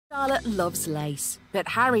Charlotte loves lace, but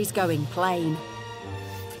Harry's going plain.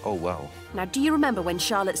 Oh, wow. Now, do you remember when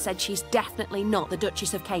Charlotte said she's definitely not the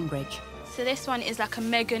Duchess of Cambridge? So this one is like a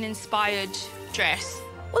Meghan-inspired dress.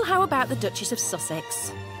 Well, how about the Duchess of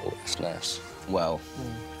Sussex? Oh, that's nice. Wow.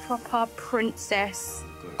 Proper princess.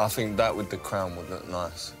 I think that with the crown would look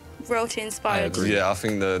nice. Royalty-inspired. Yeah, I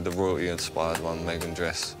think the royalty-inspired one, Meghan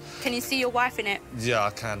dress. Can you see your wife in it? Yeah,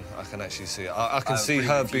 I can. I can actually see it. I can see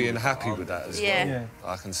her being happy with that as well. Yeah.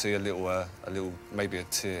 I can see a little, maybe a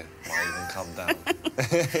tear might even come down.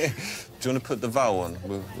 Do you want to put the veil on?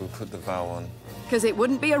 We'll put the veil on. Because it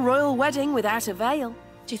wouldn't be a royal wedding without a veil.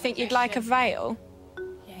 Do you think you'd like a veil?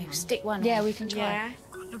 Yeah, stick one. Yeah, we can try. Yeah.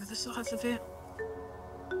 God, look at the size of it.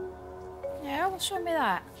 Yeah, what's wrong with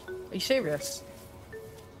that? Are you serious?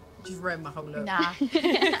 You just ruined my whole look. Nah.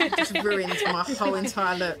 Just ruined my whole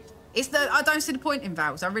entire look. I don't see the point in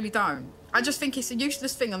veils, I really don't. I just think it's a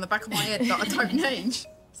useless thing on the back of my head that I don't need.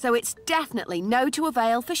 So it's definitely no to a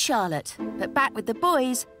veil for Charlotte. But back with the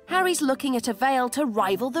boys, Harry's looking at a veil to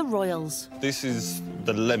rival the royals. This is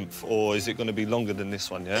the length, or is it going to be longer than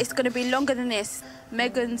this one, yeah? It's going to be longer than this.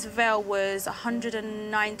 Meghan's veil was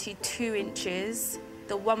 192 inches.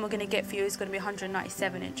 The one we're going to get for you is going to be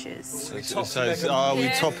 197 inches. So we're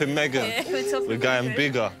topping Meghan. Yeah, we're going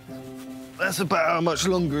bigger. That's about how much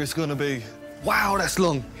longer it's going to be. Wow, that's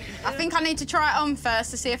long. I think I need to try it on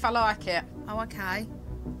first to see if I like it. Oh, OK.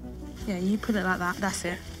 Yeah, you put it like that. That's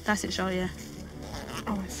it. That's it, Charlotte, yeah.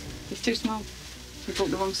 Oh, it's too small. We bought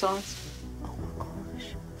the wrong size. Oh, my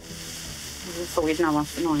gosh. I thought we'd know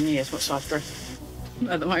after 9 years what size dress.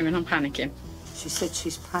 At the moment, I'm panicking. She said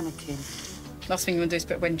she's panicking. Last thing you want to do is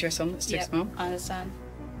put a wedding dress on that's too small. I understand.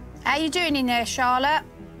 How you doing in there, Charlotte?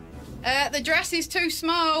 The dress is too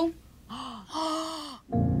small.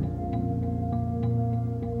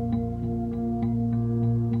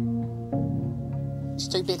 It's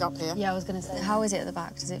too big up here. Yeah, I was going to say, how is it at the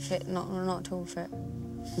back? Does it fit? Not at all fit?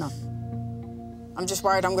 No. I'm just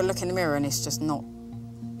worried I'm going to look in the mirror and it's just not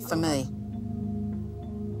for me.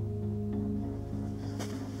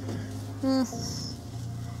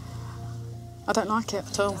 I don't like it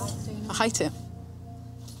at all. I hate it.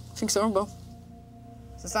 I think it's horrible.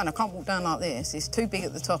 So I can't walk down like this. It's too big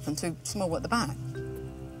at the top and too small at the back.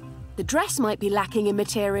 The dress might be lacking in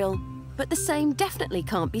material, but the same definitely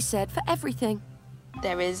can't be said for everything.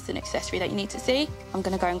 There is an accessory that you need to see. I'm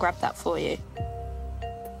going to go and grab that for you.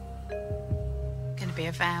 Going to be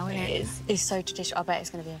a vow, isn't it? It is. It's so traditional. I bet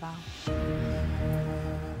it's going to be a vow.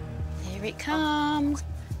 Here it comes.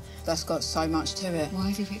 That's got so much to it. Why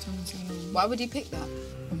have you picked one so long? Why would you pick that?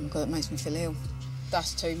 Oh, my God, it makes me feel ill.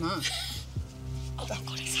 That's too much. Oh, my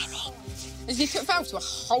God, it's so long. Has he put vows to a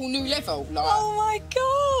whole new level? Like... Oh, my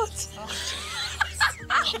God!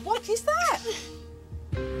 What is that?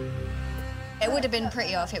 It would have been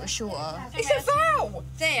prettier if it was shorter. It's a vow!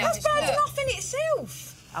 There, That's bad enough in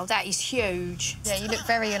itself. Oh, that is huge. Yeah, you look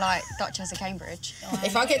very like Duchess of Cambridge.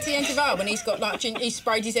 If I get to the end of the vow and he's got, like, he's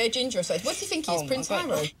sprayed his hair ginger, so what do you think he is, Prince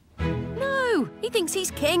Harry? No, he thinks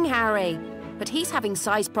he's King Harry, but he's having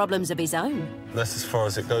size problems of his own. That's as far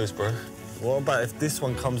as it goes, bro. What about if this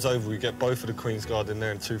one comes over, we get both of the Queen's Guard in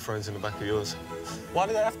there and 2 thrones in the back of yours? Why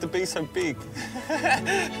do they have to be so big?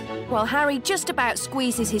 While Harry just about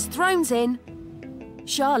squeezes his thrones in,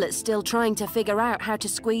 Charlotte's still trying to figure out how to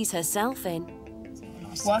squeeze herself in.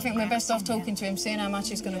 Well, I think we're best off talking to him, seeing how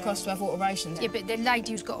much it's going to cost to have alterations. Yeah, but the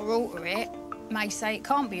lady who's got to alter it may say it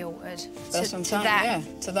can't be altered. That's what I'm saying, yeah,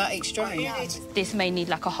 to that extreme. This may need,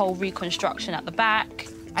 like, a whole reconstruction at the back.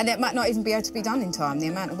 And it might not even be able to be done in time, the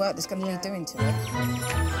amount of work that's going to need doing to it.